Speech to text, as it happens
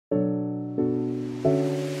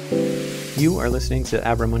You are listening to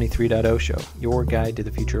Abra Money 3.0 show, your guide to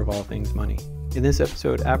the future of all things money. In this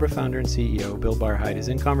episode, Abra founder and CEO Bill Barhydt is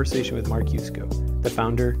in conversation with Mark Yusko, the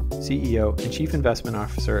founder, CEO, and Chief Investment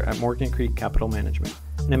Officer at Morgan Creek Capital Management,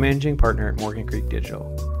 and a managing partner at Morgan Creek Digital.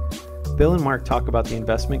 Bill and Mark talk about the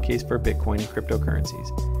investment case for Bitcoin and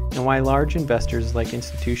cryptocurrencies, and why large investors like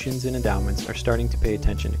institutions and endowments are starting to pay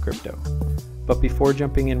attention to crypto. But before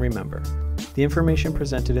jumping in, remember, the information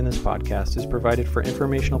presented in this podcast is provided for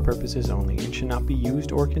informational purposes only and should not be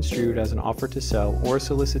used or construed as an offer to sell or a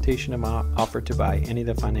solicitation of offer to buy any of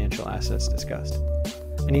the financial assets discussed.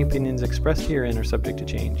 Any opinions expressed herein are subject to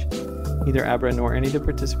change. Neither Abra nor any of the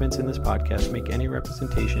participants in this podcast make any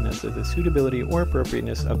representation as to the suitability or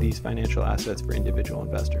appropriateness of these financial assets for individual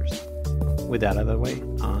investors. With that out of the way,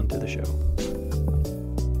 on to the show.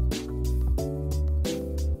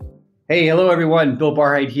 Hey, hello everyone. Bill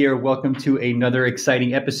Barhydt here. Welcome to another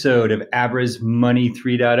exciting episode of Abra's Money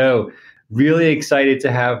 3.0. Really excited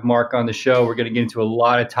to have Mark on the show. We're going to get into a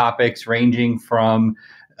lot of topics ranging from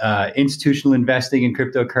institutional investing in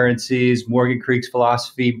cryptocurrencies, Morgan Creek's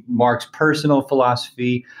philosophy, Mark's personal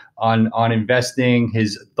philosophy on investing,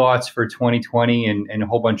 his thoughts for 2020, and a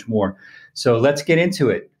whole bunch more. So let's get into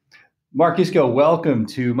it. Mark Yusko, welcome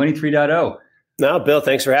to Money 3.0. No, Bill,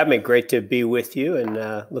 thanks for having me. Great to be with you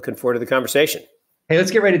and looking forward to the conversation. Hey, let's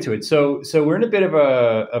get right into it. So we're in a bit of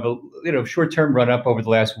a short-term run-up over the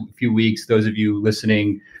last few weeks. Those of you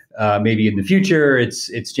listening, maybe in the future,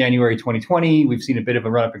 it's January 2020. We've seen a bit of a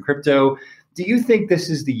run-up in crypto. Do you think this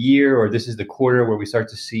is the year or this is the quarter where we start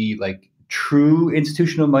to see like true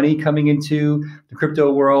institutional money coming into the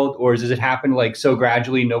crypto world, or does it happen like so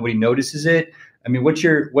gradually nobody notices it? I mean, what's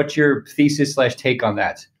your thesis / take on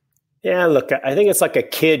that? Yeah, look, I think it's like a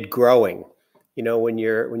kid growing. You know, when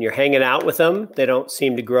you're hanging out with them, they don't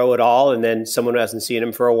seem to grow at all. And then someone who hasn't seen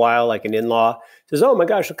them for a while, like an in-law, says, "Oh my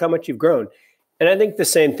gosh, look how much you've grown." And I think the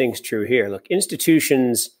same thing's true here. Look,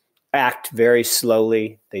 institutions act very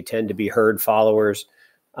slowly. They tend to be herd followers.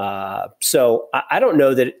 So I don't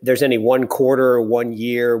know that there's any one quarter or 1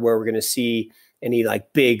 year where we're going to see any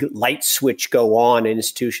like big light switch go on and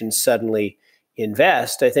institutions suddenly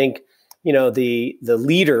invest. I think the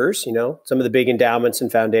leaders, some of the big endowments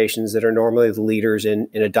and foundations that are normally the leaders in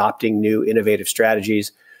adopting new innovative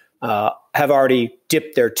strategies have already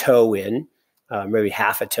dipped their toe in, maybe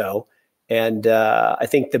half a toe. And I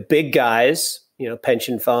think the big guys,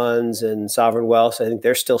 pension funds and sovereign wealth, I think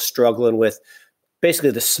they're still struggling with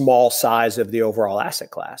basically the small size of the overall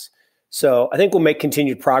asset class. So I think we'll make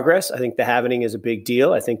continued progress. I think the halvening is a big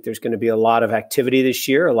deal. I think there's going to be a lot of activity this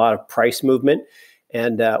year, a lot of price movement.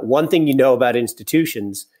 And one thing about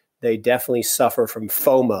institutions, they definitely suffer from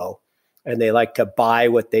FOMO, and they like to buy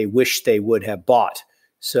what they wish they would have bought.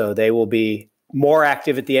 So they will be more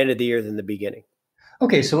active at the end of the year than the beginning.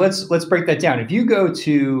 Okay, so let's break that down. If you go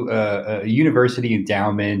to a university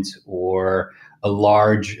endowment or a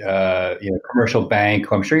large commercial bank,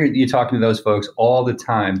 I'm sure you're talking to those folks all the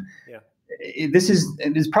time. Yeah. This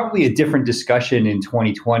is probably a different discussion in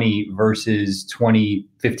 2020 versus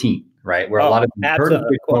 2015. Right, where a lot of them heard of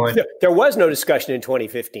Bitcoin. There was no discussion in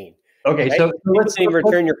 2015. Okay, right? so let's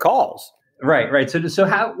return your calls. Right.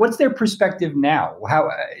 So what's their perspective now? How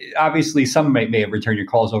obviously some may have returned your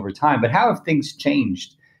calls over time, but how have things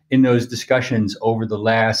changed in those discussions over the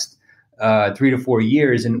last 3 to 4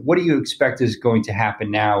 years? And what do you expect is going to happen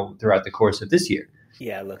now throughout the course of this year?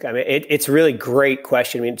 Yeah, look, I mean, it's a really great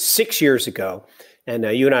question. I mean, 6 years ago, and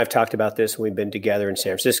you and I have talked about this when we've been together in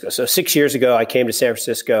San Francisco. So 6 years ago, I came to San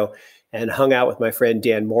Francisco and hung out with my friend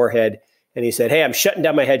Dan Moorhead. And he said, "Hey, I'm shutting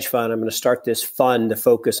down my hedge fund. I'm going to start this fund to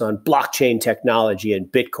focus on blockchain technology and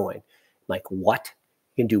Bitcoin." I'm like, what?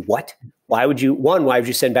 You can do what? Why would you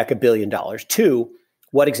send back $1 billion? 2,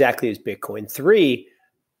 what exactly is Bitcoin? 3,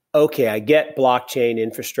 okay, I get blockchain,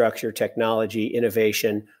 infrastructure, technology,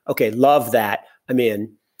 innovation. Okay, love that. I'm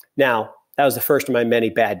in. Now, that was the first of my many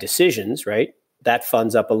bad decisions, right? That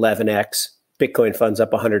fund's up 11x. Bitcoin fund's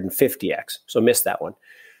up 150x. So missed that one.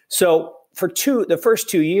 So for the first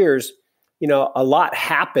 2 years, a lot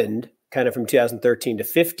happened kind of from 2013 to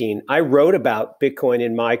 15. I wrote about Bitcoin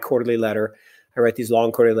in my quarterly letter. I write these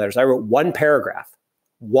long quarterly letters. I wrote one paragraph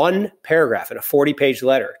in a 40-page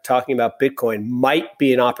letter talking about Bitcoin might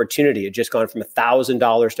be an opportunity. It had just gone from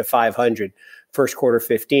 $1,000 to $500 first quarter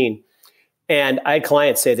 15. And I had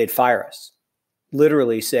clients say they'd fire us.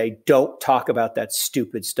 Literally say, "Don't talk about that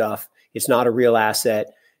stupid stuff. It's not a real asset."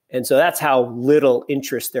 And so that's how little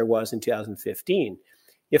interest there was in 2015.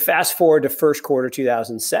 You fast forward to first quarter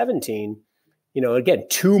 2017, again,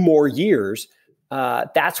 2 more years,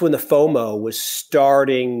 that's when the FOMO was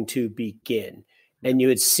starting to begin. And you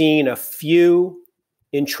had seen a few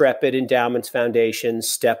intrepid endowments foundations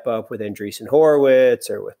step up with Andreessen Horowitz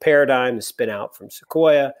or with Paradigm, the spin out from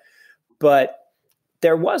Sequoia. But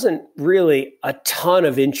there wasn't really a ton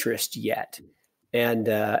of interest yet. And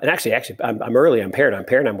actually, I'm early on Paradigm.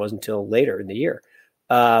 Paradigm wasn't until later in the year.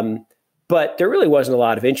 But there really wasn't a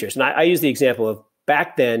lot of interest. And I use the example of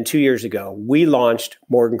back then, 2 years ago, we launched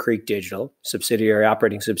Morgan Creek Digital,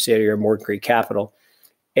 operating subsidiary of Morgan Creek Capital.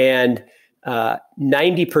 And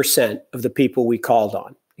 90% of the people we called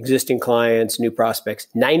on, existing clients, new prospects,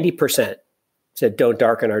 90% said, don't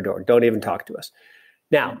darken our door. Don't even talk to us.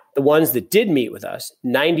 Now, the ones that did meet with us,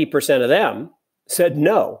 90% of them said,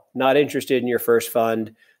 no, not interested in your first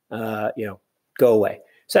fund, go away.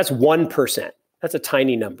 So that's 1%. That's a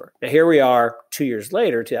tiny number. Now, here we are 2 years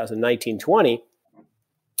later, 2019-20,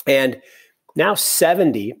 and now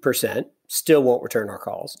 70% still won't return our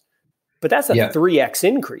calls. But that's a 3x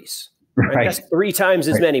increase. Right? That's 3 times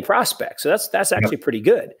as many prospects. So that's actually pretty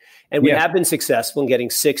good. And we have been successful in getting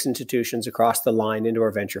 6 institutions across the line into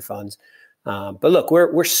our venture funds. But look,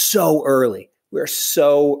 we're so early. We're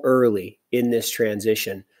so early in this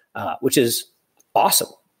transition, which is awesome.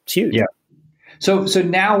 It's huge. Yeah. So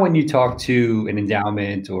now when you talk to an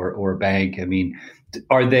endowment or a bank, I mean,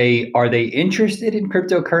 are they interested in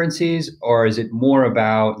cryptocurrencies, or is it more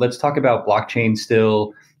about, let's talk about blockchain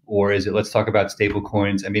still, or is it let's talk about stable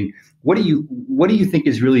coins? I mean, what do you think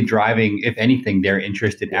is really driving, if anything, their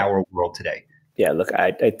interest in our world today? Yeah, look,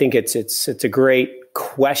 I think it's a great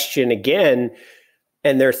question again,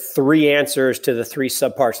 and there are 3 answers to the 3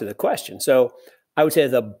 subparts of the question. So I would say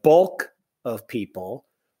the bulk of people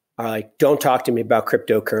are like, don't talk to me about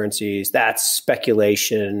cryptocurrencies. That's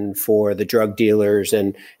speculation for the drug dealers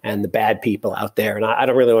and the bad people out there. And I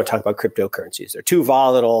don't really want to talk about cryptocurrencies. They're too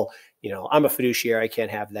volatile. I'm a fiduciary. I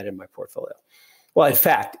can't have that in my portfolio. Well, in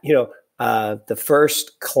fact, the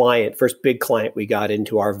first big client we got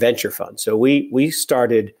into our venture fund. So we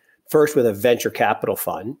started first with a venture capital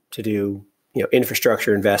fund to do,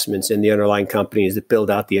 infrastructure investments in the underlying companies that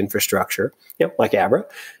build out the infrastructure, like Abra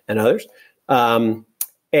and others.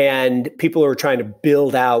 And people are trying to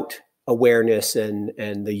build out awareness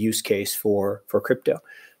and the use case for crypto.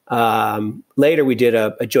 Later, we did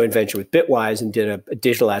a joint venture with Bitwise and did a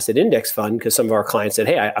digital asset index fund because some of our clients said,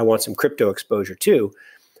 hey, I want some crypto exposure too.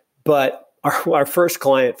 But our first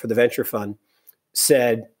client for the venture fund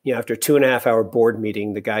said, after a 2.5-hour board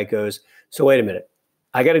meeting, the guy goes, so wait a minute,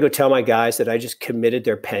 I got to go tell my guys that I just committed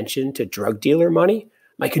their pension to drug dealer money? I'm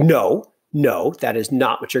like, no, that is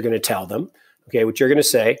not what you're going to tell them. Okay, what you're going to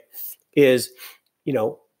say is,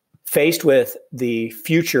 faced with the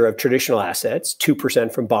future of traditional assets,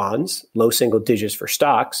 2% from bonds, low single digits for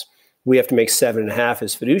stocks, we have to make 7.5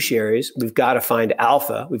 as fiduciaries. We've got to find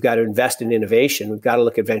alpha. We've got to invest in innovation. We've got to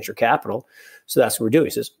look at venture capital. So that's what we're doing.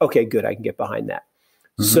 He says, okay, good, I can get behind that.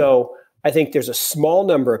 Mm-hmm. So I think there's a small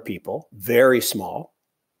number of people, very small,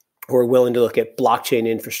 who are willing to look at blockchain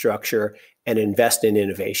infrastructure and invest in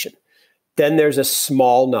innovation. Then there's a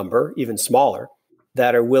small number, even smaller,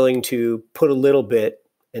 that are willing to put a little bit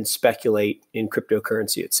and speculate in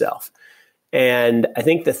cryptocurrency itself. And I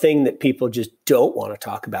think the thing that people just don't want to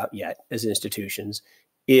talk about yet as institutions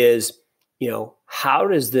is, how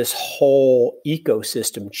does this whole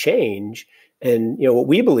ecosystem change? And, what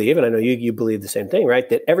we believe, and I know you believe the same thing, right?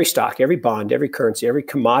 That every stock, every bond, every currency, every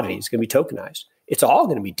commodity is going to be tokenized. It's all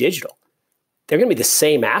going to be digital. They're going to be the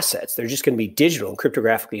same assets. They're just going to be digital and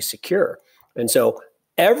cryptographically secure. And so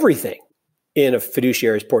everything in a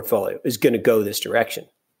fiduciary's portfolio is going to go this direction.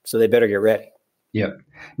 So they better get ready. Yeah.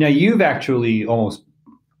 Now you've actually almost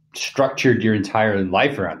structured your entire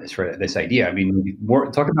life around this idea. I mean,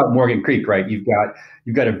 talk about Morgan Creek, right? You've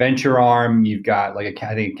got a venture arm, you've got like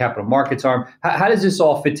a capital markets arm. How does this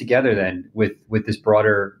all fit together then with this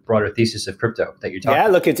broader thesis of crypto that you're talking about?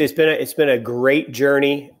 Yeah, look, it's been a great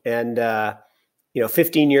journey. And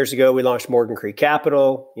 15 years ago, we launched Morgan Creek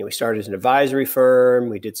Capital. We started as an advisory firm.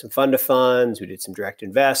 We did some fund of funds. We did some direct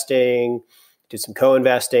investing, did some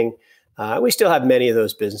co-investing. We still have many of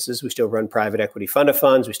those businesses. We still run private equity fund of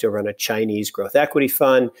funds. We still run a Chinese growth equity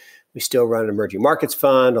fund. We still run an emerging markets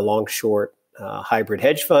fund, a long-short hybrid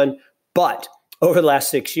hedge fund. But over the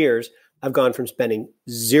last 6 years, I've gone from spending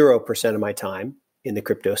 0% of my time in the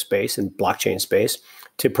crypto space and blockchain space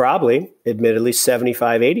to probably, admittedly,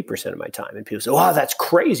 75, 80% of my time. And people say, wow, that's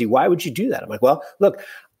crazy. Why would you do that? I'm like, well, look,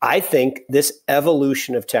 I think this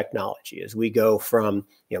evolution of technology as we go from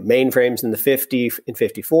mainframes in the 50 and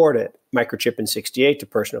 54 to microchip in 68 to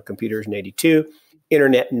personal computers in 82,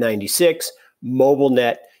 internet in 96, mobile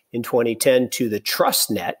net in 2010 to the trust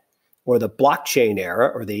net or the blockchain era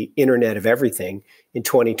or the internet of everything in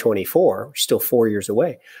 2024, which is still 4 years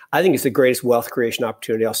away, I think it's the greatest wealth creation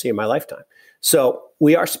opportunity I'll see in my lifetime. So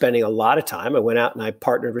we are spending a lot of time. I went out and I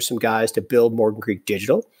partnered with some guys to build Morgan Creek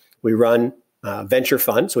Digital. We run venture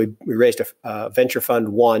fund. So we raised a venture fund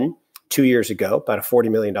 1 2 years ago, about a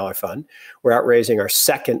 $40 million fund. We're out raising our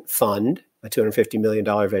second fund, a $250 million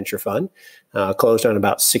venture fund, closed on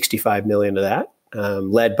about $65 million of that,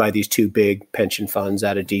 led by these 2 big pension funds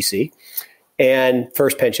out of DC, and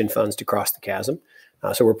first pension funds to cross the chasm.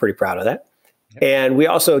 So we're pretty proud of that. Yep. And we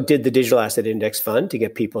also did the digital asset index fund to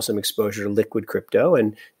get people some exposure to liquid crypto.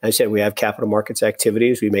 And as I said, we have capital markets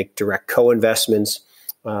activities. We make direct co-investments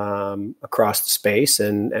across the space,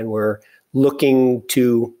 and we're looking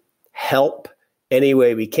to help any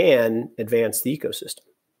way we can advance the ecosystem.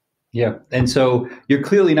 Yeah. And so you're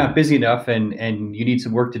clearly not busy enough and you need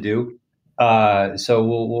some work to do. So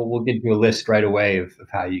we'll get you a list right away of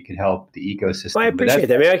how you can help the ecosystem. Well, I appreciate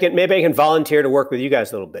that. Maybe I can volunteer to work with you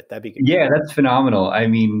guys a little bit. That'd be good. Yeah, that's phenomenal. I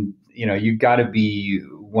mean, you've got to be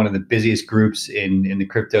one of the busiest groups in the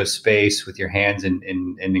crypto space with your hands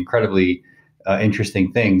in incredibly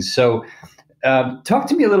interesting things. So talk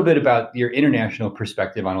to me a little bit about your international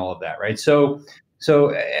perspective on all of that, right? So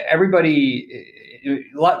everybody,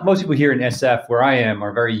 most people here in SF, where I am,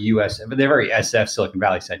 are very US, but they're very SF, Silicon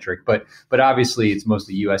Valley centric. But obviously, it's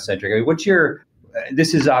mostly US centric. I mean,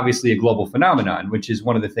 this is obviously a global phenomenon, which is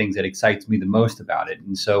one of the things that excites me the most about it.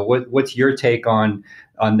 And so, what's your take on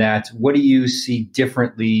that? What do you see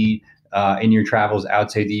differently in your travels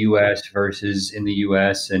outside the US versus in the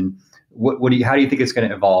US? And how do you think it's going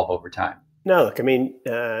to evolve over time? No, look, I mean,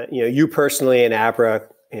 you personally and Abra,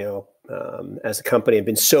 as a company, have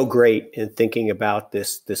been so great in thinking about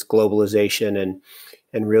this globalization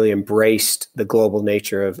and really embraced the global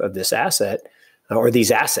nature of this asset or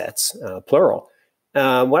these assets, plural.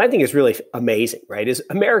 What I think is really amazing, right, is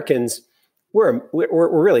Americans, we're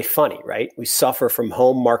really funny, right? We suffer from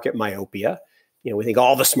home market myopia. We think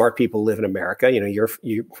all the smart people live in America.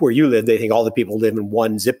 Where you live, they think all the people live in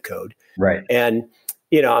one zip code, right? And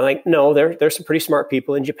I'm like, no, there's some pretty smart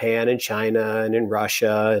people in Japan and China and in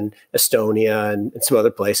Russia and Estonia and some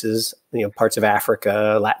other places, parts of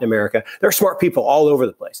Africa, Latin America. There are smart people all over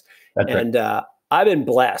the place. That's and right. I've been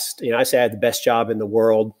blessed. I say I have the best job in the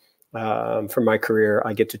world for my career.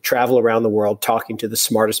 I get to travel around the world talking to the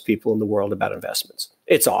smartest people in the world about investments.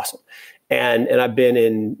 It's awesome. And I've been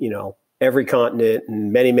in, every continent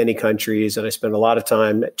and many, many countries. And I spend a lot of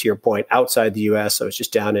time, to your point, outside the US. I was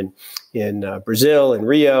just down in Brazil, in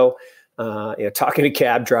Rio, talking to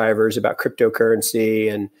cab drivers about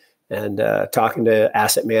cryptocurrency and talking to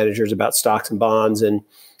asset managers about stocks and bonds and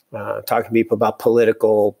talking to people about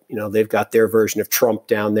political, they've got their version of Trump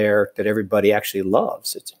down there that everybody actually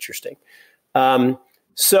loves. It's interesting.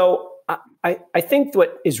 So I think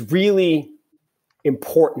what is really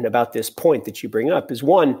important about this point that you bring up is,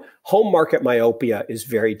 one, home market myopia is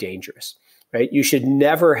very dangerous, right? You should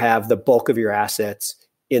never have the bulk of your assets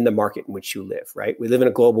in the market in which you live, right? We live in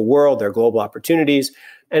a global world. There are global opportunities.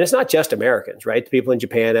 And it's not just Americans, right? The people in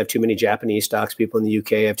Japan have too many Japanese stocks. People in the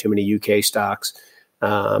UK have too many UK stocks.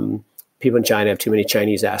 People in China have too many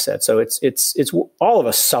Chinese assets. So it's all of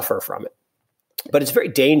us suffer from it. But it's very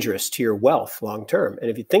dangerous to your wealth long term. And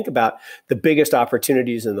if you think about the biggest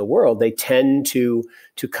opportunities in the world, they tend to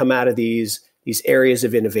come out of these areas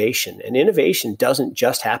of innovation. And innovation doesn't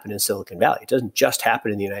just happen in Silicon Valley. It doesn't just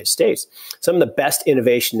happen in the United States. Some of the best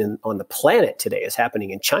innovation on the planet today is happening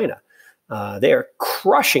in China. They are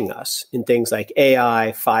crushing us in things like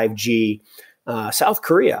AI, 5G. South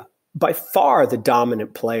Korea, by far the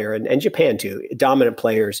dominant player, and Japan too, dominant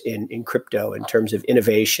players in crypto in terms of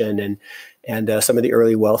innovation and some of the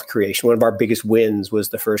early wealth creation. One of our biggest wins was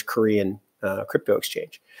the first Korean crypto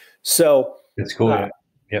exchange. So that's cool.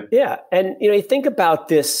 Yep. Yeah, and you think about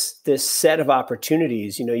this set of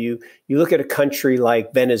opportunities. You look at a country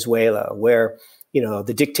like Venezuela, where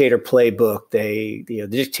the dictator playbook. The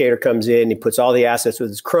dictator comes in, he puts all the assets with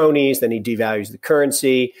his cronies, then he devalues the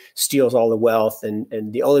currency, steals all the wealth,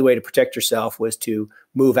 and the only way to protect yourself was to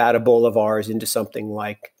move out of bolivars into something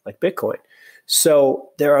like Bitcoin.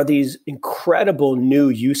 So there are these incredible new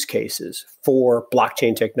use cases for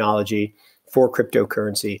blockchain technology, for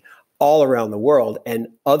cryptocurrency, all around the world, and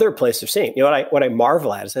other places are seeing. What I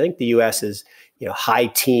marvel at is I think the U.S. is high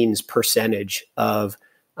teens percentage of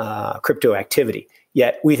crypto activity.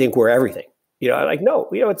 Yet we think we're everything. No,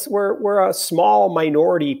 we're a small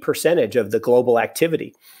minority percentage of the global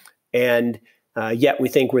activity, and yet we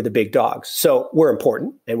think we're the big dogs. So we're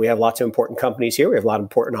important, and we have lots of important companies here. We have a lot of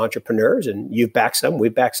important entrepreneurs, and you've backed some,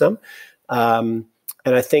 we've backed some, and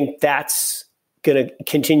I think that's going to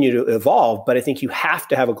continue to evolve, but I think you have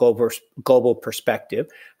to have a global perspective.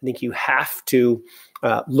 I think you have to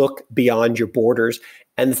look beyond your borders.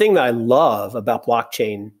 And the thing that I love about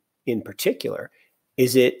blockchain in particular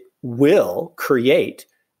is it will create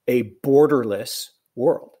a borderless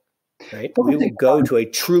world, right? We will go to a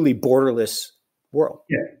truly borderless world.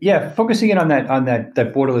 Yeah. Focusing in on that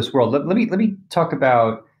borderless world. Let me talk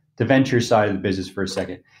about the venture side of the business for a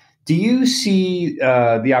second. Do you see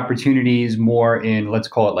the opportunities more in, let's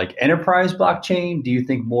call it like enterprise blockchain? Do you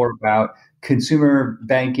think more about consumer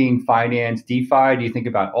banking, finance, DeFi? Do you think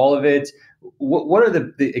about all of it? What are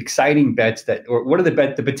the exciting bets or what are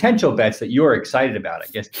the potential bets that you're excited about? I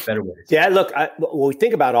guess it's a better way to say. Yeah, look, we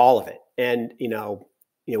think about all of it, and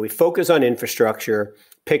we focus on infrastructure,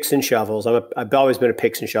 picks and shovels. I've always been a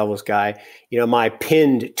picks and shovels guy. My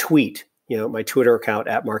pinned tweet, my Twitter account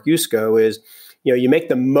at Mark Yusko is, you make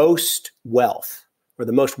the most wealth, or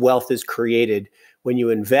the most wealth is created when you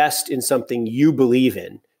invest in something you believe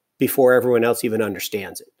in before everyone else even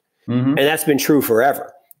understands it. Mm-hmm. And that's been true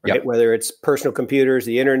forever, right? Yep. Whether it's personal computers,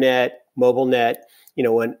 the internet, mobile net.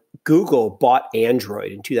 When Google bought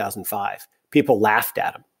Android in 2005, people laughed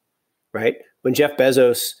at them, right? When Jeff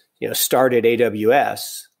Bezos, started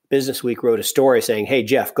AWS, Business Week wrote a story saying, "Hey,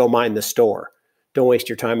 Jeff, go mind the store. Don't waste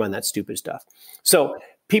your time on that stupid stuff." So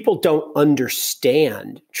people don't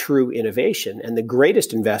understand true innovation, and the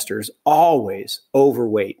greatest investors always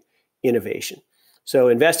overweight innovation. So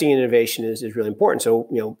investing in innovation is really important. So,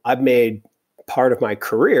 I've made part of my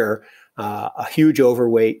career a huge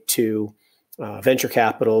overweight to venture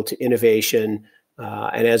capital, to innovation.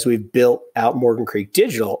 And as we've built out Morgan Creek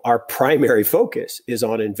Digital, our primary focus is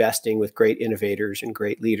on investing with great innovators and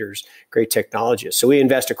great leaders, great technologists. So we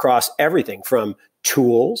invest across everything from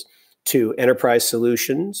tools to enterprise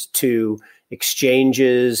solutions, to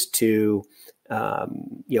exchanges, to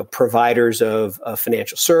providers of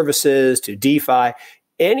financial services, to DeFi,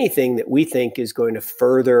 anything that we think is going to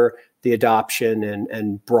further the adoption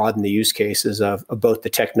and broaden the use cases of both the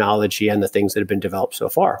technology and the things that have been developed so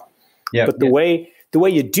far. Yeah. But the way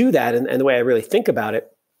you do that, and the way I really think about it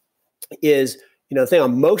is, the thing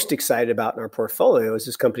I'm most excited about in our portfolio is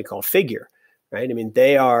this company called Figure, right? I mean,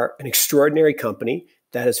 they are an extraordinary company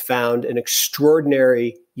that has found an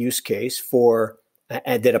extraordinary use case for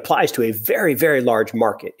that applies to a very, very large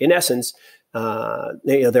market. In essence,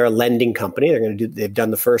 they're a lending company. They've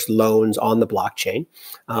done the first loans on the blockchain,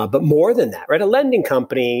 but more than that, right? A lending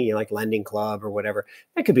company, like Lending Club or whatever,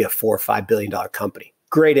 that could be a $4 or $5 billion company.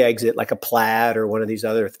 Great exit, like a Plaid or one of these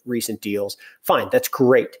other recent deals. Fine, that's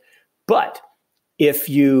great. But if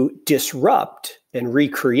you disrupt and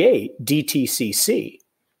recreate DTCC,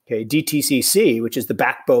 DTCC, which is the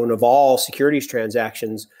backbone of all securities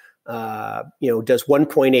transactions, does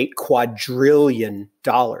 $1.8 quadrillion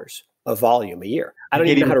of volume a year. I don't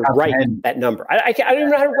even know how to write that number. I don't even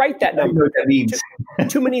know how to write that number. I don't know what that means.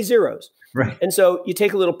 Too many zeros. Right. And so you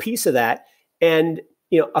take a little piece of that, and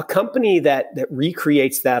a company that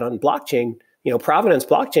recreates that on blockchain, Provenance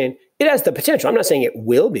blockchain, it has the potential. I'm not saying it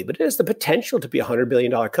will be, but it has the potential to be a $100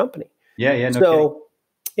 billion company. So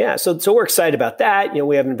we're excited about that.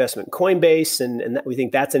 We have an investment in Coinbase, and we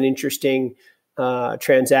think that's an interesting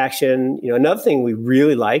transaction. Another thing we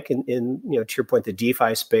really like in to your point, the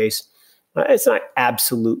DeFi space, it's not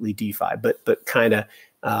absolutely DeFi, but kind of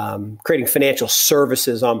creating financial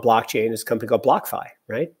services on blockchain is a company called BlockFi,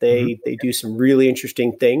 right? They do some really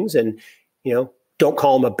interesting things, and don't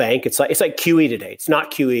call them a bank. It's like QE today. It's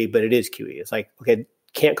not QE, but it is QE. It's like, okay,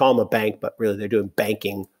 can't call them a bank, but really they're doing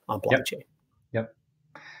banking on blockchain. Yep.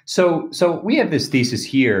 So we have this thesis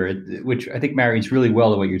here, which I think marries really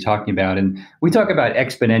well to what you're talking about. And we talk about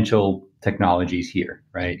exponential technologies here,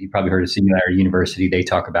 right? You probably heard of Singularity University. They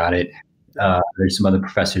talk about it. There's some other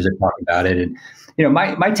professors that talk about it. And,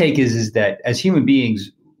 my take is that as human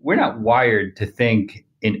beings, we're not wired to think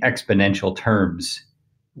in exponential terms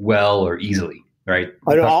well or easily, right?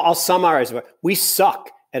 I'll summarize. We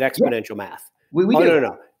suck at exponential math. We do.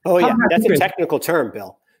 No. Oh, yeah. That's a technical term,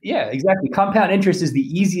 Bill. Yeah, exactly. Compound interest is the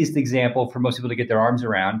easiest example for most people to get their arms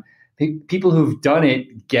around. People who've done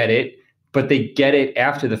it get it, but they get it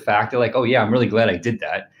after the fact. They're like, oh, yeah, I'm really glad I did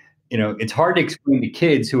that. It's hard to explain to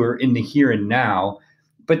kids who are in the here and now.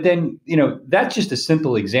 But then, that's just a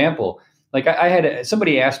simple example. Like I had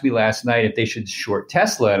somebody asked me last night if they should short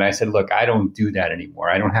Tesla. And I said, look, I don't do that anymore.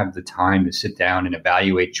 I don't have the time to sit down and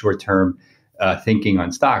evaluate short-term thinking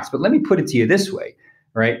on stocks. But let me put it to you this way,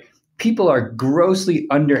 right? People are grossly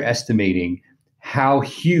underestimating how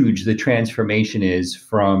huge the transformation is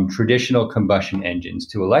from traditional combustion engines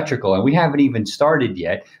to electrical. And we haven't even started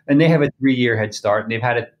yet. And they have a 3-year head start, and they've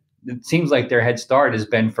had it it seems like their head start has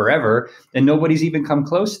been forever, and nobody's even come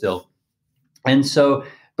close still. And so,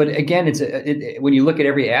 but again, when you look at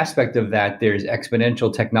every aspect of that, there's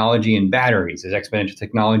exponential technology in batteries, there's exponential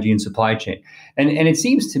technology in supply chain. And it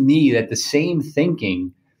seems to me that the same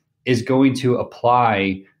thinking is going to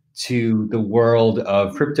apply to the world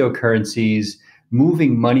of cryptocurrencies,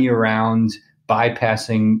 moving money around,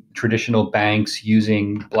 bypassing traditional banks,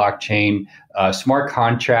 using blockchain, smart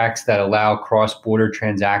contracts that allow cross-border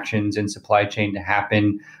transactions in supply chain to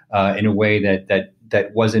happen in a way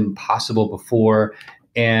that wasn't possible before.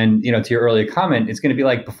 And to your earlier comment, it's going to be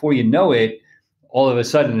like before you know it, all of a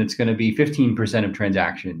sudden it's going to be 15% of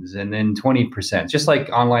transactions and then 20%, just like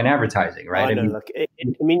online advertising, right? Look,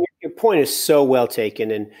 your point is so well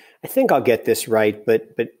taken, and I think I'll get this right,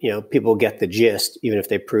 but people get the gist, even if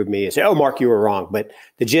they prove me and say, "Oh, Mark, you were wrong." But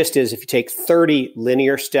the gist is, if you take 30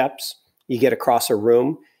 linear steps, you get across a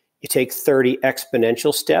room. You take 30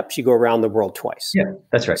 exponential steps, you go around the world twice. Yeah,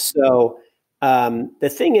 that's right. So the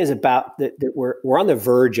thing is about that we're on the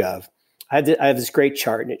verge of. I have this great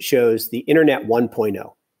chart, and it shows the Internet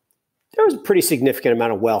 1.0. There was a pretty significant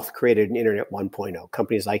amount of wealth created in Internet 1.0.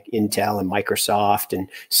 Companies like Intel and Microsoft and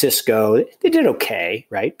Cisco, they did okay,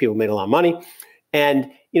 right? People made a lot of money. And,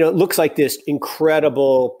 it looks like this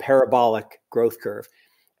incredible parabolic growth curve.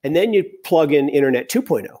 And then you plug in Internet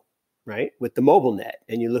 2.0, right? With the mobile net.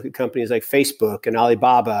 And you look at companies like Facebook and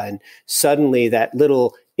Alibaba, and suddenly that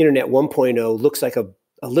little Internet 1.0 looks like a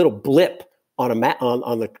little blip on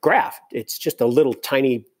on the graph. It's just a little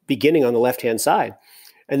tiny beginning on the left-hand side.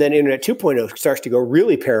 And then Internet 2.0 starts to go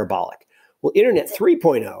really parabolic. Well, Internet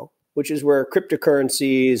 3.0, which is where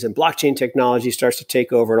cryptocurrencies and blockchain technology starts to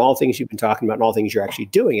take over, and all things you've been talking about and all things you're actually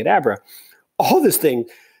doing at Abra, all this thing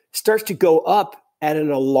starts to go up at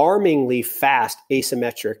an alarmingly fast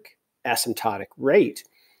asymptotic rate.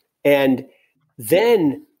 And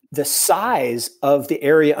then the size of the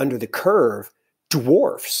area under the curve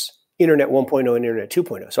dwarfs Internet 1.0 and Internet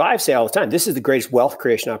 2.0. So I say all the time, this is the greatest wealth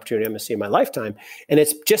creation opportunity I'm going to see in my lifetime. And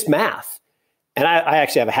it's just math. And I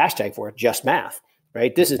actually have a hashtag for it, just math,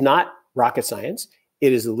 right? This is not rocket science.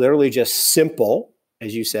 It is literally just simple,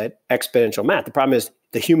 as you said, exponential math. The problem is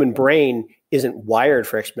the human brain isn't wired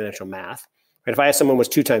for exponential math. Right? If I ask someone what's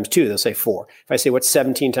 2 times 2, they'll say 4. If I say what's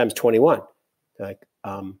 17 times 21, they're like,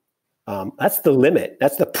 that's the limit.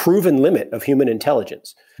 That's the proven limit of human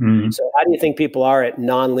intelligence. Mm-hmm. So how do you think people are at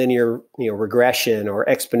nonlinear, regression or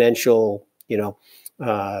exponential,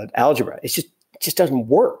 algebra? It just doesn't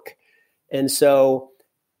work. And so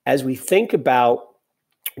as we think about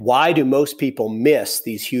why do most people miss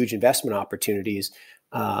these huge investment opportunities,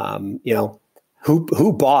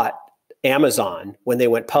 who bought Amazon when they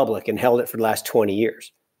went public and held it for the last 20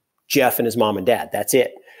 years? Jeff and his mom and dad. That's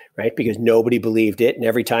it. Right? Because nobody believed it. And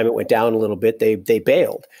every time it went down a little bit, they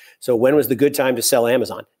bailed. So when was the good time to sell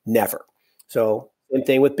Amazon? Never. So same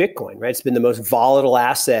thing with Bitcoin, right? It's been the most volatile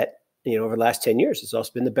asset, over the last 10 years. It's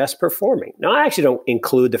also been the best performing. Now, I actually don't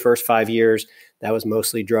include the first 5 years. That was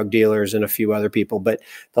mostly drug dealers and a few other people. But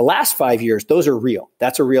the last 5 years, those are real.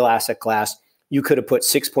 That's a real asset class. You could have put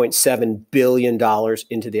 $6.7 billion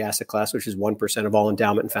into the asset class, which is 1% of all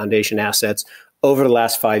endowment and foundation assets over the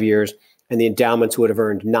last 5 years. And the endowments would have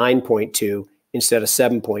earned 9.2 instead of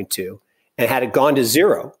 7.2. And had it gone to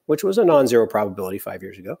 0, which was a non-zero probability 5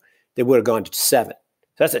 years ago, they would have gone to 7.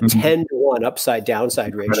 So that's a 10-to-1 upside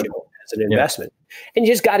downside ratio as an investment. And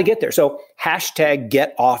you just got to get there. So hashtag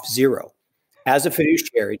get off zero. As a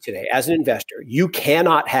fiduciary today, as an investor, you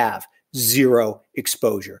cannot have zero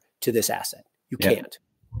exposure to this asset. You can't.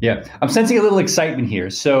 Yeah. I'm sensing a little excitement here.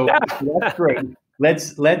 So that's great.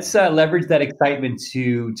 Let's leverage that excitement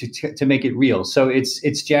to make it real. So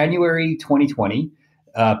it's January 2020,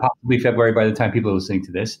 possibly February by the time people are listening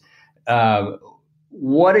to this.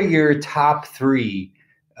 What are your top 3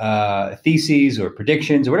 theses or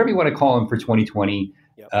predictions or whatever you want to call them for 2020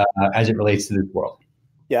 as it relates to this world?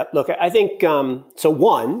 Yeah, look, I think so.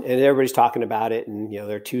 One, and everybody's talking about it, and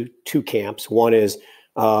there are two camps. One is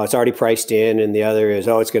it's already priced in, and the other is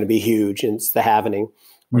it's going to be huge, and it's the halvening.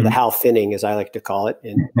 Or the halfinning, as I like to call it,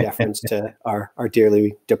 in deference to our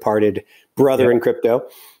dearly departed brother in crypto,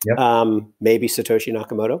 maybe Satoshi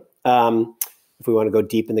Nakamoto, if we want to go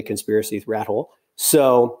deep in the conspiracy rat hole.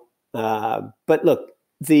 So, but look,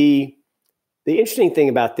 the interesting thing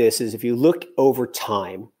about this is if you look over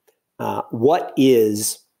time, what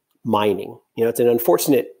is mining? It's an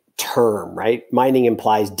unfortunate term, right? Mining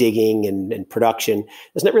implies digging and production.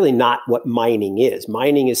 That's really not what mining is.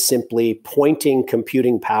 Mining is simply pointing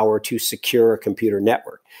computing power to secure a computer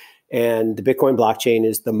network. And the Bitcoin blockchain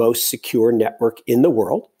is the most secure network in the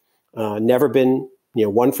world. Never been,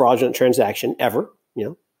 one fraudulent transaction ever,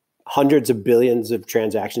 hundreds of billions of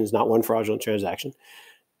transactions, not one fraudulent transaction.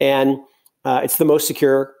 And it's the most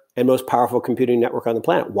secure and most powerful computing network on the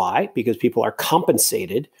planet. Why? Because people are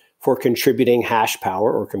compensated for contributing hash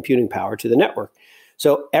power or computing power to the network.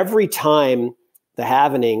 So every time the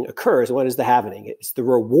halvening occurs, what is the halvening? It's the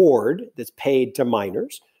reward that's paid to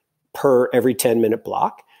miners per every 10-minute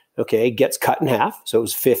block. Okay, gets cut in half. So it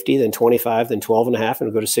was 50, then 25, then 12 and a half, and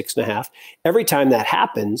it'll go to 6.5. Every time that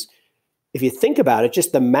happens, if you think about it,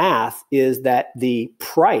 just the math is that the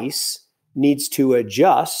price needs to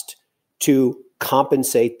adjust to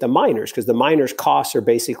compensate the miners, because the miners' costs are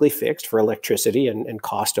basically fixed for electricity and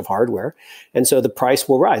cost of hardware. And so the price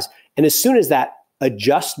will rise. And as soon as that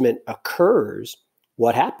adjustment occurs,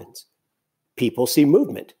 what happens? People see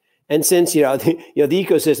movement. And since the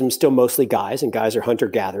ecosystem is still mostly guys, and guys are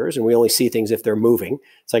hunter-gatherers, and we only see things if they're moving.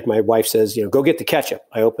 It's like my wife says, go get the ketchup.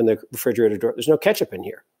 I open the refrigerator door. There's no ketchup in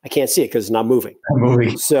here. I can't see it because it's not moving.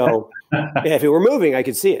 So if it were moving, I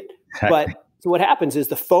could see it. But so what happens is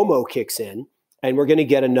the FOMO kicks in, and we're going to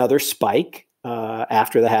get another spike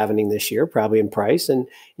after the halvening this year, probably in price. And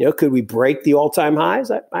could we break the all-time highs?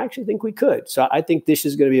 I actually think we could. So I think this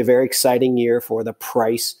is going to be a very exciting year for the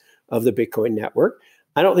price of the Bitcoin network.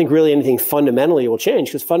 I don't think really anything fundamentally will change,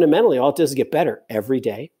 because fundamentally all it does is get better every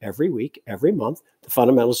day, every week, every month. The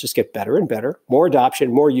fundamentals just get better and better, more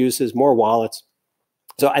adoption, more uses, more wallets.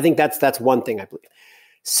 So I think that's one thing I believe.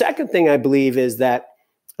 Second thing I believe is that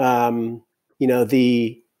the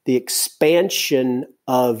expansion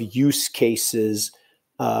of use cases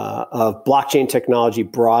of blockchain technology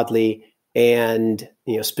broadly, and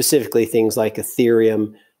specifically things like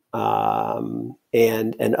Ethereum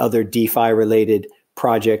and other DeFi related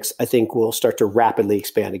projects, I think will start to rapidly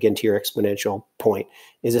expand. Again, to your exponential point,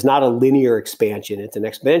 it's not a linear expansion, it's an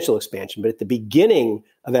exponential expansion. But at the beginning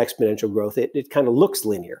of exponential growth, it kind of looks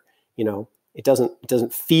linear. It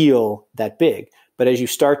doesn't feel that big. But as you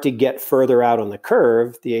start to get further out on the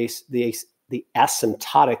curve, the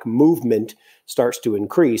asymptotic movement starts to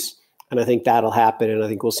increase. And I think that'll happen. And I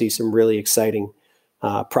think we'll see some really exciting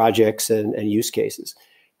projects and use cases.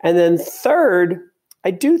 And then third, I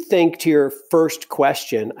do think, to your first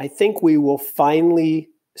question, I think we will finally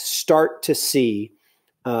start to see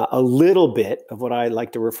a little bit of what I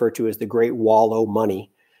like to refer to as the great wallow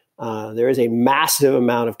money. There is a massive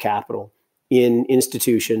amount of capital in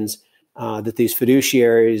institutions that these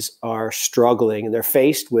fiduciaries are struggling, and they're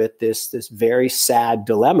faced with this very sad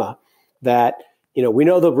dilemma that, we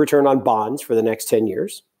know the return on bonds for the next 10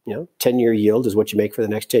 years. 10-year yield is what you make for the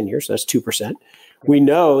next 10 years. So that's 2%. We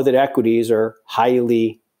know that equities are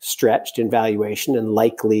highly stretched in valuation, and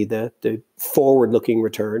likely the forward-looking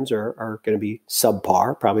returns are going to be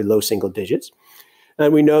subpar, probably low single digits.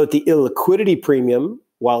 And we know that the illiquidity premium,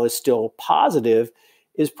 while it's still positive,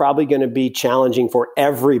 is probably going to be challenging for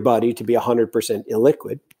everybody to be 100%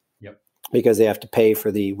 illiquid. Yep. Because they have to pay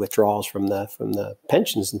for the withdrawals from the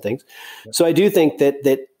pensions and things. Yep. So I do think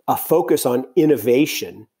that a focus on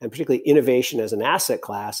innovation, and particularly innovation as an asset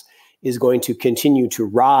class, is going to continue to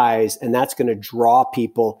rise, and that's going to draw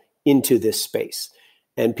people into this space.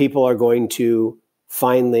 And people are going to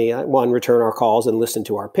finally, one, return our calls and listen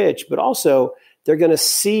to our pitch, but also they're going to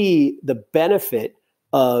see the benefit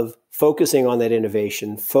of focusing on that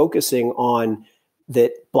innovation, focusing on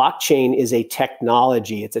that blockchain is a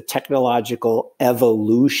technology. It's a technological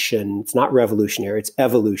evolution. It's not revolutionary, it's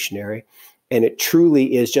evolutionary. And it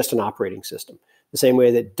truly is just an operating system. The same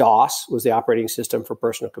way that DOS was the operating system for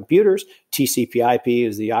personal computers, TCP/IP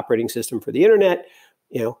is the operating system for the internet,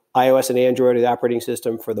 iOS and Android are the operating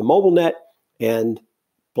system for the mobile net, and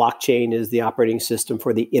blockchain is the operating system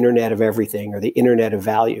for the internet of everything, or the internet of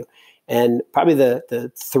value. And probably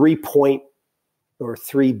the 3 point or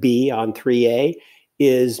 3B on 3A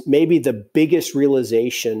is maybe the biggest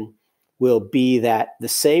realization will be that the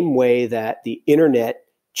same way that the internet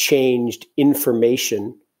changed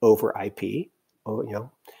information over IP,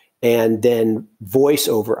 and then voice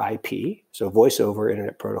over IP, so voice over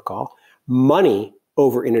internet protocol, money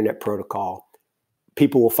over internet protocol,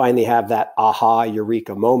 people will finally have that aha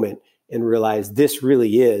eureka moment and realize this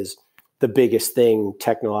really is the biggest thing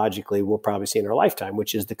technologically we'll probably see in our lifetime,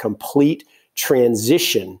 which is the complete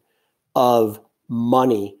transition of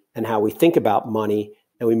money and how we think about money.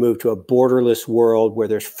 And we move to a borderless world where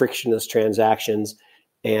there's frictionless transactions,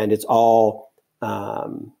 and it's all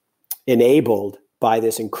enabled by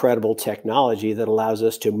this incredible technology that allows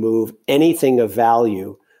us to move anything of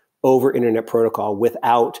value over internet protocol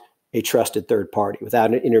without a trusted third party,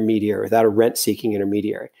 without an intermediary, without a rent-seeking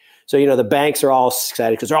intermediary. So, the banks are all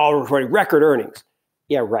excited because they're all reporting record earnings.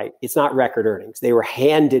 Yeah, right. It's not record earnings. They were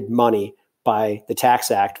handed money by the Tax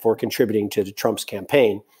Act for contributing to Trump's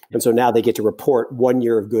campaign. And so now they get to report 1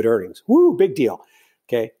 year of good earnings. Woo, big deal.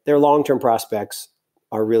 Okay. Their long-term prospects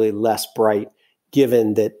are really less bright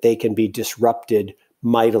given that they can be disrupted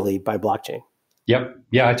mightily by blockchain. Yep.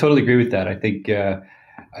 Yeah, I totally agree with that. I think,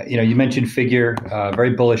 you mentioned Figure, very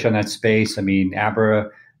bullish on that space. I mean, Abra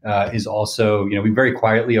is also, we very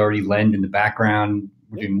quietly already lend in the background.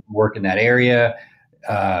 We're doing work in that area.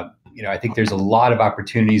 I think there's a lot of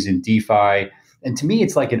opportunities in DeFi. And to me,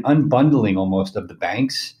 it's like an unbundling almost of the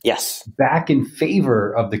banks. Yes. Back in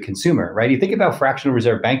favor of the consumer, right? You think about fractional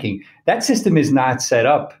reserve banking, that system is not set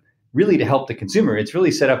up really to help the consumer. It's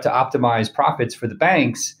really set up to optimize profits for the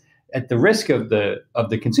banks at the risk of the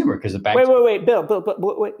consumer, because the banks. Wait, Bill,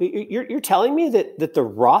 wait, you're telling me that the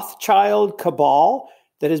Rothschild cabal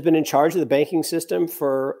that has been in charge of the banking system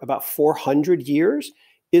for about 400 years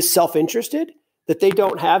is self-interested, that they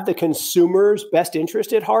don't have the consumer's best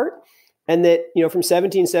interest at heart, and that, from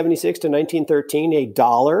 1776 to 1913, a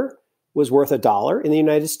dollar was worth $1 in the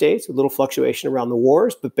United States, a little fluctuation around the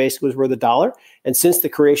wars, but basically was worth $1. And since the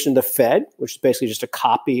creation of the Fed, which is basically just a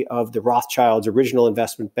copy of the Rothschilds' original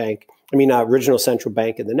original central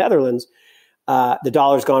bank in the Netherlands, the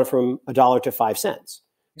dollar's gone from $1 to 5 cents.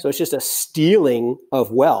 So it's just a stealing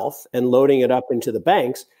of wealth and loading it up into the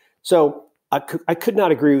banks. So I could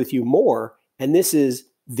not agree with you more. And this is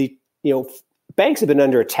banks have been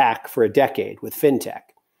under attack for a decade with fintech.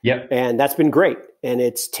 Yep. And that's been great. And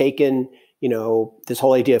it's taken, this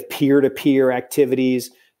whole idea of peer-to-peer activities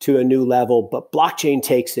to a new level, but blockchain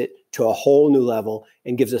takes it to a whole new level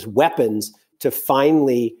and gives us weapons to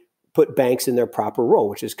finally put banks in their proper role,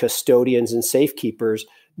 which is custodians and safekeepers,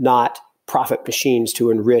 not profit machines to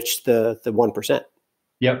enrich the 1%.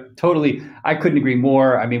 Yep, totally. I couldn't agree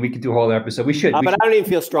more. I mean, we could do a whole episode. We should. I don't even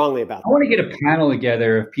feel strongly about that. I want to get a panel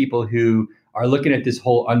together of people who are looking at this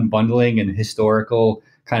whole unbundling and historical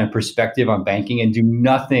kind of perspective on banking and do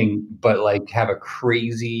nothing but have a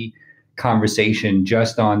crazy conversation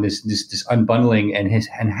just on this unbundling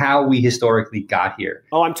and how we historically got here.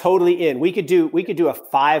 Oh, I'm totally in. We could do a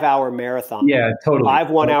 5-hour marathon. Yeah, totally. 5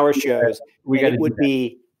 1-hour shows. It would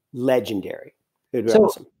be legendary. It would be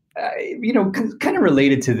awesome. Kind of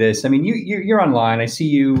related to this. I mean, you're online. I see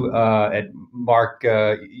you at Mark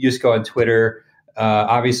Yusko on Twitter.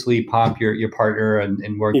 Obviously, Pomp, your partner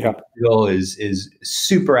and working Bill is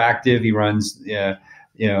super active. He runs,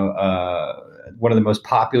 one of the most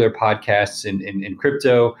popular podcasts in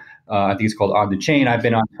crypto. I think it's called On the Chain. I've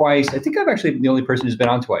been on twice. I think I've actually been the only person who's been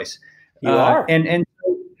on twice. You are. And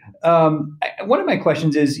one of my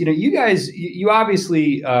questions is, you guys, you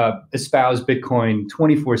obviously espouse Bitcoin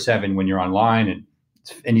 24/7 when you're online,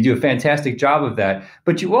 and you do a fantastic job of that.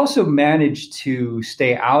 But you also manage to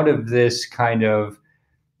stay out of this kind of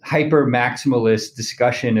hyper maximalist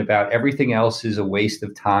discussion about everything else is a waste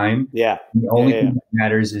of time. Yeah. The only thing that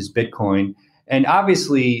matters is Bitcoin. And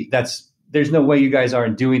obviously there's no way you guys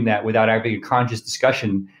aren't doing that without having a conscious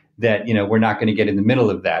discussion that, we're not going to get in the middle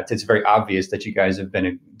of that. It's very obvious that you guys have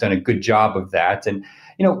done a good job of that. And,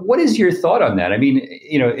 what is your thought on that? I mean,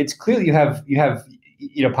 it's clear you have,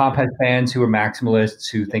 Pomp has fans who are maximalists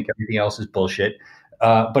who think everything else is bullshit.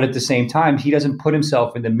 But at the same time, he doesn't put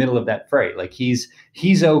himself in the middle of that fray. Like he's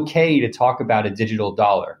okay to talk about a digital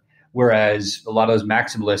dollar, whereas a lot of those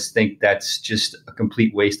maximalists think that's just a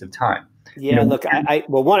complete waste of time. Yeah, look, I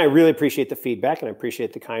really appreciate the feedback and I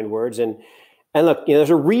appreciate the kind words. And look, there's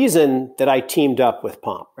a reason that I teamed up with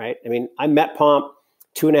Pomp, right? I mean, I met Pomp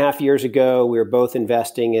 2.5 years ago. We were both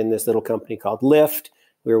investing in this little company called Lyft.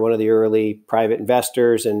 We were one of the early private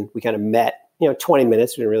investors, and we kind of met, 20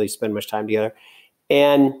 minutes. We didn't really spend much time together.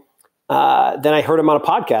 And then I heard him on a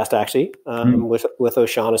podcast, actually, with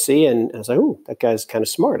O'Shaughnessy. And I was like, oh, that guy's kind of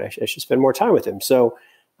smart. I should spend more time with him. So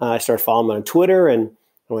I started following him on Twitter, and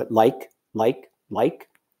I went like.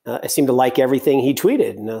 I seemed to like everything he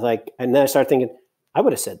tweeted. And I was like, and then I started thinking, I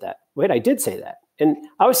would have said that. Wait, I did say that. And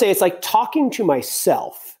I would say it's like talking to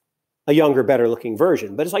myself, a younger, better looking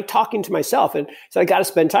version, but it's like talking to myself. And so I got to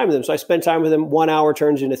spend time with him. So I spent time with him. 1 hour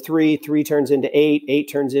turns into 3, 3 turns into 8, 8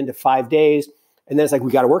 turns into 5 days. And then it's like,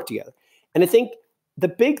 we got to work together. And I think the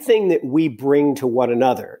big thing that we bring to one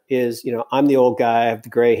another is, I'm the old guy, I have the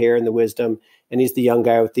gray hair and the wisdom, and he's the young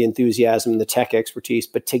guy with the enthusiasm and the tech expertise.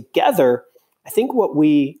 But together, I think what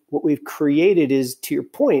we've created is, to your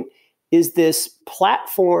point, is this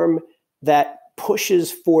platform that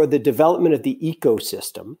pushes for the development of the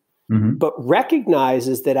ecosystem, but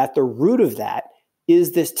recognizes that at the root of that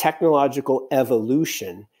is this technological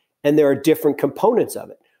evolution, and there are different components of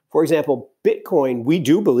it. For example, Bitcoin, we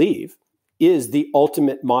do believe, is the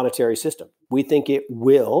ultimate monetary system. We think it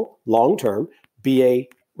will, long term, be a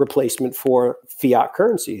replacement for fiat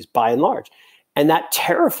currencies by and large. And that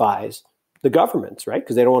terrifies the governments, right?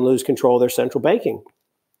 Because they don't want to lose control of their central banking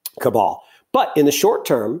cabal. But in the short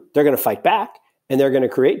term, they're going to fight back and they're going to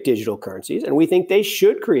create digital currencies. And we think they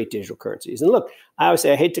should create digital currencies. And look, I always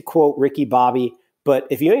say, I hate to quote Ricky Bobby, but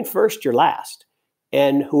if you ain't first, you're last.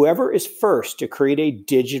 And whoever is first to create a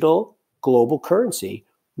digital global currency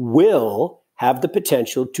will have the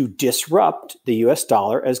potential to disrupt the US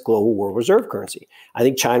dollar as global world reserve currency. I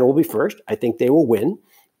think China will be first. I think they will win.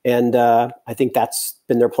 And I think that's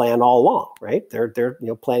been their plan all along, right? They're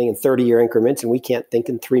planning in 30-year increments, and we can't think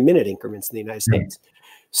in 3-minute increments in the United States.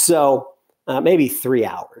 So maybe 3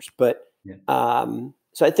 hours. But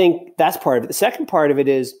so I think that's part of it. The second part of it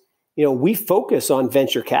is, we focus on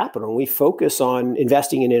venture capital and we focus on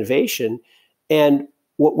investing in innovation. And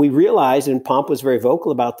what we realized, and Pomp was very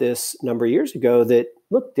vocal about this a number of years ago, that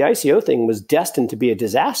look, the ICO thing was destined to be a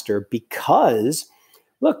disaster because,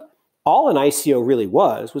 look, all an ICO really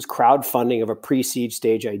was crowdfunding of a pre-seed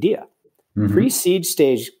stage idea. Mm-hmm. Pre-seed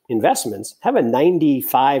stage investments have a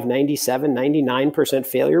 95, 97, 99%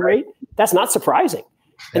 failure rate. That's not surprising.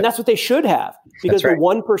 And that's what they should have, because the 1%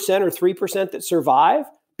 or 3% that survive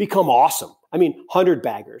become awesome. I mean, 100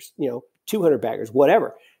 baggers, 200 baggers,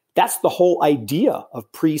 whatever. That's the whole idea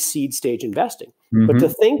of pre-seed stage investing. Mm-hmm. But to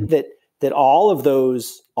think that all of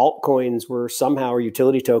those altcoins were somehow, or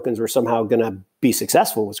utility tokens were somehow going to be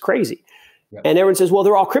successful was crazy. Yep. And everyone says, well,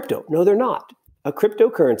 they're all crypto. No, they're not. A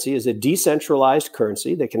cryptocurrency is a decentralized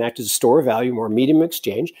currency that can act as a store of value or medium of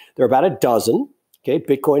exchange. There are about a dozen. Okay,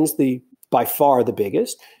 Bitcoin's by far the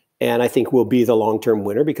biggest, and I think will be the long-term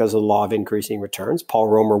winner because of the law of increasing returns. Paul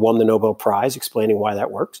Romer won the Nobel Prize explaining why that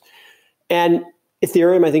works. And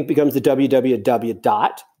Ethereum, I think, becomes the www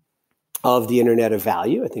dot of the Internet of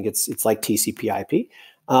Value. I think it's like TCP/IP.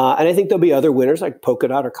 And I think there'll be other winners like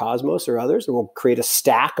Polkadot or Cosmos or others, and we'll create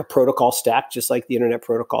a protocol stack, just like the Internet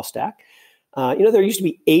Protocol Stack. There used to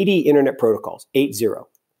be 80 Internet protocols, 80.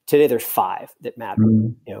 Today, there's 5 that matter.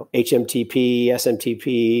 Mm-hmm. HMTP,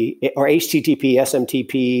 SMTP, or HTTP,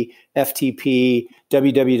 SMTP, FTP,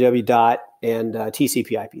 www dot, and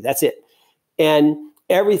TCP/IP. That's it. And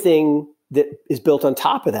everything that is built on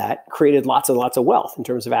top of that created lots and lots of wealth in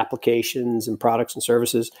terms of applications and products and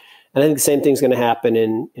services. And I think the same thing's going to happen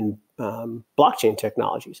in blockchain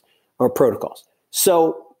technologies or protocols.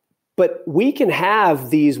 So, but we can have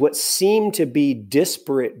these what seem to be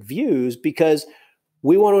disparate views because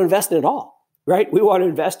we want to invest in it all, right? We want to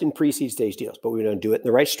invest in pre-seed stage deals, but we don't do it in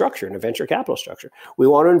the right structure, in a venture capital structure. We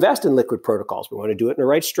want to invest in liquid protocols. We want to do it in the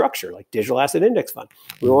right structure, like digital asset index fund.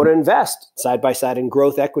 We want to invest side by side in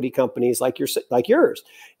growth equity companies like yours,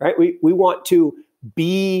 right? We want to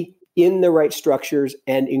be in the right structures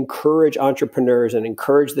and encourage entrepreneurs and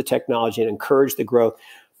encourage the technology and encourage the growth.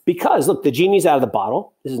 Because look, the genie's out of the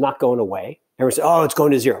bottle. This is not going away. Everyone says, oh, it's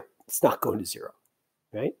going to zero. It's not going to zero,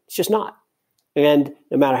 right? It's just not. And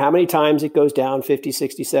no matter how many times it goes down 50,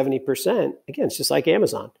 60, 70%, again, it's just like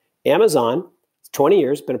Amazon. Amazon, 20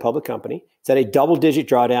 years, been a public company. It's at a double-digit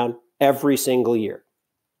drawdown every single year.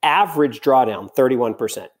 Average drawdown,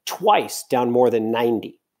 31%. Twice down more than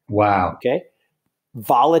 90. Wow. Okay.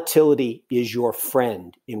 Volatility is your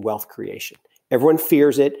friend in wealth creation. Everyone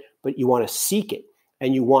fears it, but you want to seek it.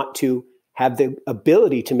 And you want to have the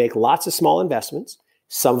ability to make lots of small investments.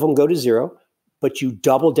 Some of them go to zero, but you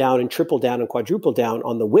double down and triple down and quadruple down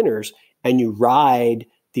on the winners, and you ride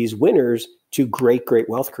these winners to great, great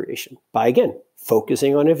wealth creation by, again,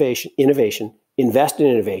 focusing on innovation, invest in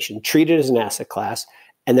innovation, treat it as an asset class,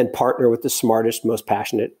 and then partner with the smartest, most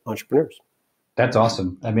passionate entrepreneurs. That's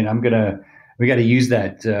awesome. I mean, we got to use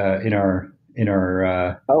that in our.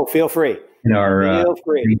 Oh, feel free. In our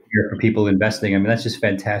for people investing. I mean, that's just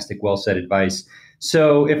fantastic, well said advice.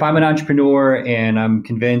 So if I'm an entrepreneur and I'm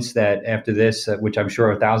convinced that after this, which I'm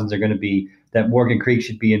sure thousands are going to be, that Morgan Creek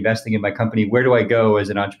should be investing in my company, where do I go as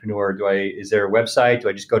an entrepreneur? Is there a website? Do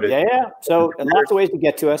I just go to? Yeah. So lots of ways to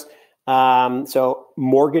get to us. So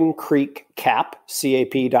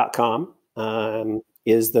morgancreekcap.com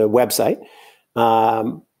is the website.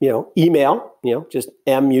 Email, just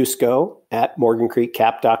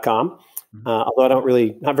myusko@morgancreekcap.com. Although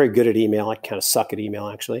not very good at email. I kind of suck at email,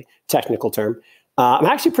 actually. Technical term. I'm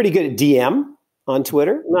actually pretty good at DM on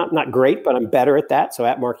Twitter. Not great, but I'm better at that. So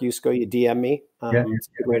at Mark Yusko, you DM me. It's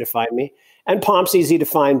a good way to find me. And Pomp's easy to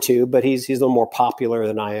find too, but he's a little more popular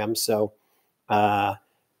than I am. So, but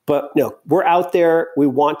no, we're out there. We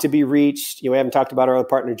want to be reached. We haven't talked about our other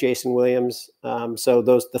partner, Jason Williams. So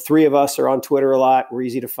the 3 of us are on Twitter a lot. We're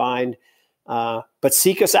easy to find. But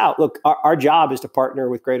seek us out. Look, our job is to partner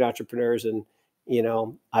with great entrepreneurs. And,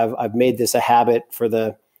 I've made this a habit for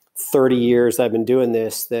the 30 years I've been doing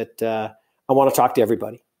this, that I want to talk to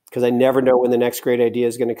everybody. because I never know when the next great idea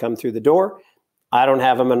is going to come through the door. I don't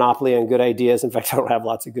have a monopoly on good ideas. In fact, I don't have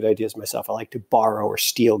lots of good ideas myself. I like to borrow or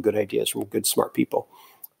steal good ideas from good, smart people.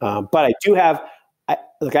 But I do have, I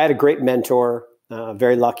had a great mentor,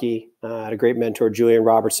 very lucky. I had a great mentor, Julian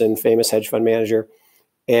Robertson, famous hedge fund manager.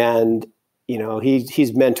 And,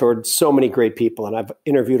 he's mentored so many great people, and I've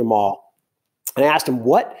interviewed them all. And I asked him,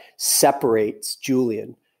 what separates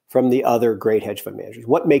Julian from the other great hedge fund managers?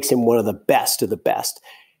 What makes him one of the best of the best?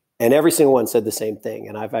 And every single one said the same thing.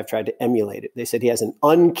 And I've tried to emulate it. They said he has an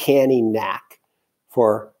uncanny knack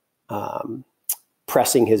for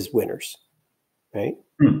pressing his winners, right?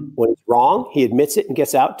 When he's wrong, he admits it and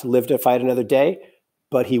gets out to live to fight another day,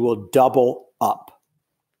 but he will double up.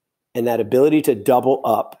 And that ability to double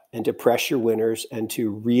up and to press your winners and to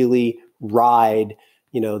really ride,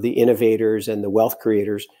 the innovators and the wealth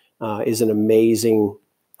creators is an amazing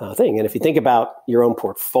thing. And if you think about your own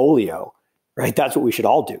portfolio, right, that's what we should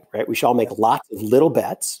all do, right? We should all make lots of little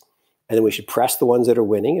bets, and then we should press the ones that are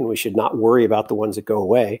winning, and we should not worry about the ones that go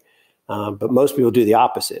away. But most people do the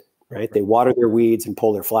opposite, right? They water their weeds and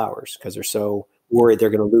pull their flowers because they're so worried they're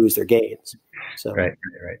going to lose their gains. So. Right.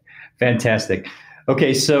 Fantastic.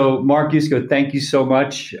 Okay, so Mark Yusko, thank you so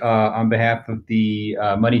much on behalf of the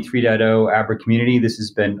Money 3.0 Abra community. This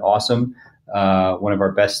has been awesome. One of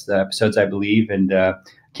our best episodes, I believe, and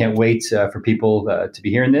can't wait for people to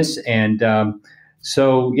be hearing this. And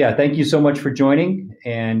thank you so much for joining,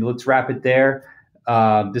 and let's wrap it there.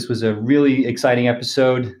 This was a really exciting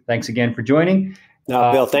episode. Thanks again for joining.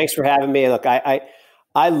 No, Bill, thanks for having me. Look, I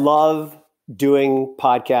love doing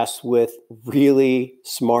podcasts with really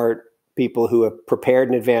smart people who have prepared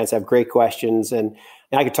in advance, have great questions, and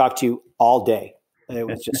I could talk to you all day. It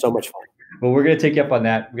was just so much fun. Well, we're going to take you up on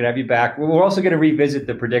that. We're going to have you back. We're also going to revisit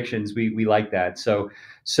the predictions. We like that. So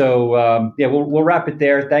we'll wrap it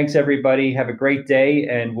there. Thanks, everybody. Have a great day,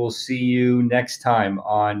 and we'll see you next time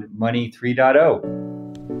on Money 3.0.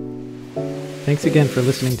 Thanks again for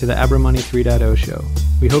listening to the Abra Money 3.0 show.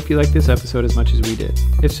 We hope you liked this episode as much as we did.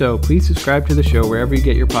 If so, please subscribe to the show wherever you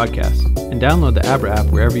get your podcasts and download the Abra app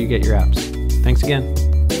wherever you get your apps. Thanks again.